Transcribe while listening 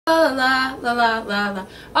La la la la la.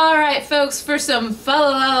 Alright folks, for some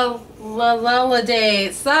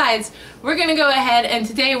holiday sides, we're gonna go ahead and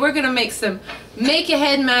today we're gonna make some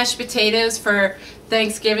make-ahead mashed potatoes for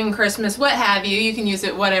Thanksgiving, Christmas, what have you. You can use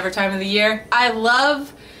it whatever time of the year. I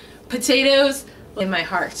love potatoes in my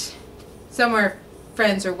heart. Somewhere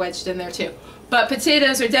friends are wedged in there too. But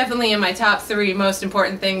potatoes are definitely in my top 3 most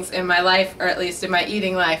important things in my life, or at least in my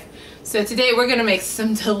eating life. So today we're going to make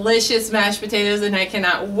some delicious mashed potatoes, and I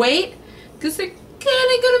cannot wait because they're kind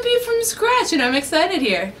of going to be from scratch, and I'm excited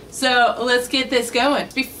here. So let's get this going.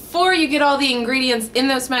 Before you get all the ingredients in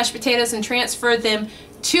those mashed potatoes and transfer them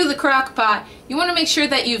to the crock pot, you want to make sure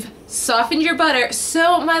that you've softened your butter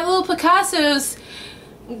so my little Picassos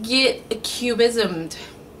get cubismed.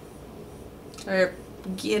 Or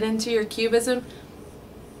get into your cubism.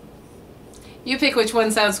 You pick which one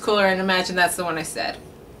sounds cooler and imagine that's the one I said.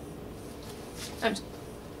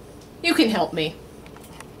 You can help me.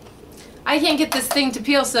 I can't get this thing to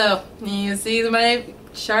peel, so you see my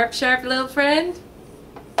sharp little friend?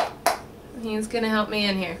 He's gonna help me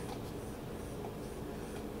in here.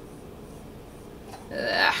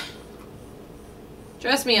 Ugh.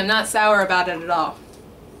 Trust me, I'm not sour about it at all.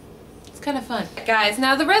 It's kind of fun. Guys,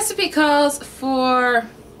 now the recipe calls for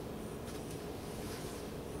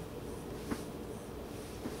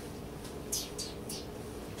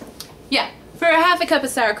for a half a cup of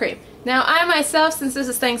sour cream. Now I myself, since this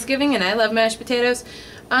is Thanksgiving and I love mashed potatoes,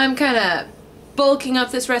 I'm kind of bulking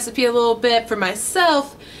up this recipe a little bit for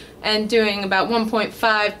myself and doing about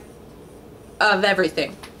 1.5 of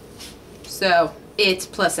everything. So it's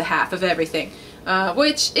plus a half of everything.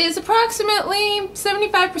 Which is approximately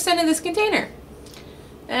 75% of this container.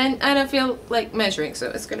 And I don't feel like measuring,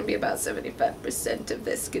 so it's going to be about 75% of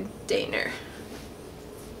this container.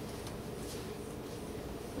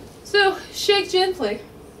 So shake gently.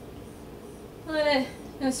 Let it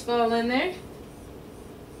just fall in there.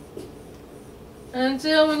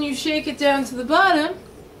 Until when you shake it down to the bottom,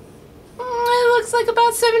 it looks like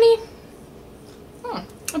about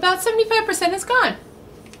 75% is gone.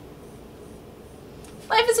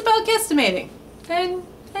 Life is about guesstimating and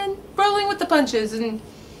rolling with the punches, and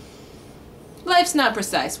life's not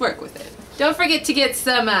precise. Work with it. Don't forget to get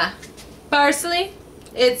some parsley.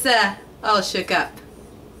 It's all shook up.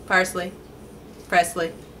 Parsley.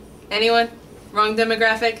 Presley. Anyone? Wrong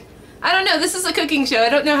demographic? I don't know. This is a cooking show. I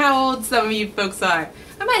don't know how old some of you folks are.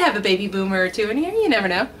 I might have a baby boomer or two in here. You never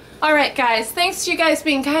know. Alright guys, thanks to you guys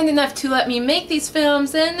being kind enough to let me make these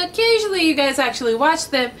films, and occasionally you guys actually watch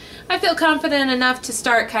them, I feel confident enough to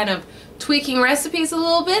start kind of tweaking recipes a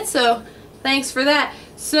little bit, so thanks for that.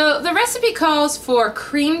 So the recipe calls for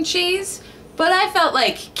cream cheese, but I felt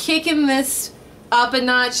like kicking this up a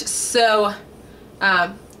notch, so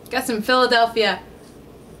got some Philadelphia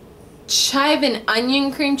chive and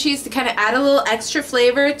onion cream cheese to kind of add a little extra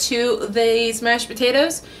flavor to these mashed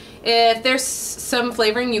potatoes. If there's some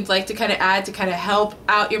flavoring you'd like to kind of add to kind of help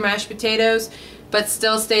out your mashed potatoes, but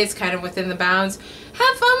still stays kind of within the bounds,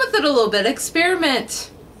 have fun with it a little bit.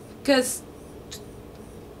 Experiment. Because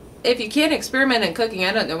if you can't experiment in cooking,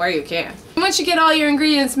 I don't know where you can. Once you get all your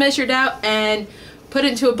ingredients measured out and put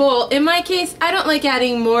into a bowl, in my case, I don't like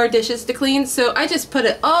adding more dishes to clean, so I just put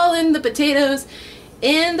it all in the potatoes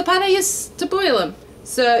in the pot I used to boil them.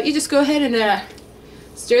 So you just go ahead and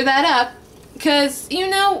stir that up. Because, you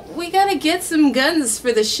know, we gotta get some guns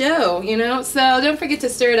for the show, you know? So don't forget to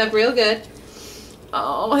stir it up real good.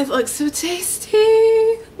 Oh, it looks so tasty.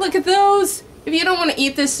 Look at those. If you don't want to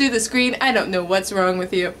eat this through the screen, I don't know what's wrong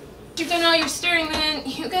with you. Once you've done all your stirring, then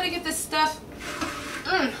you gotta get this stuff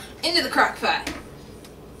into the crock pot.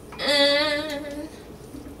 And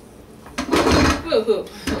woo-hoo.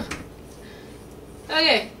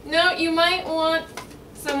 Okay, no, you might want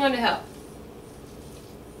someone to help.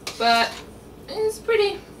 But it's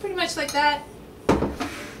pretty much like that,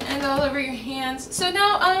 and all over your hands. So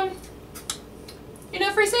now, you know,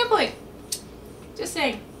 free sampling. Just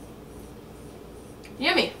saying.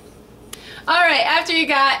 Yummy. Alright, after you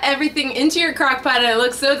got everything into your crock pot and it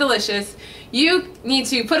looks so delicious, you need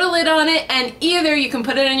to put a lid on it, and either you can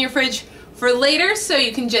put it in your fridge for later so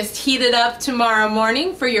you can just heat it up tomorrow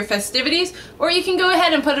morning for your festivities, or you can go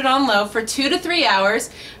ahead and put it on low for 2 to 3 hours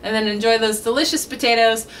and then enjoy those delicious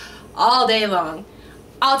potatoes all day long.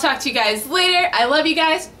 I'll talk to you guys later. I love you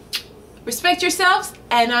guys. Respect yourselves,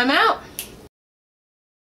 and I'm out.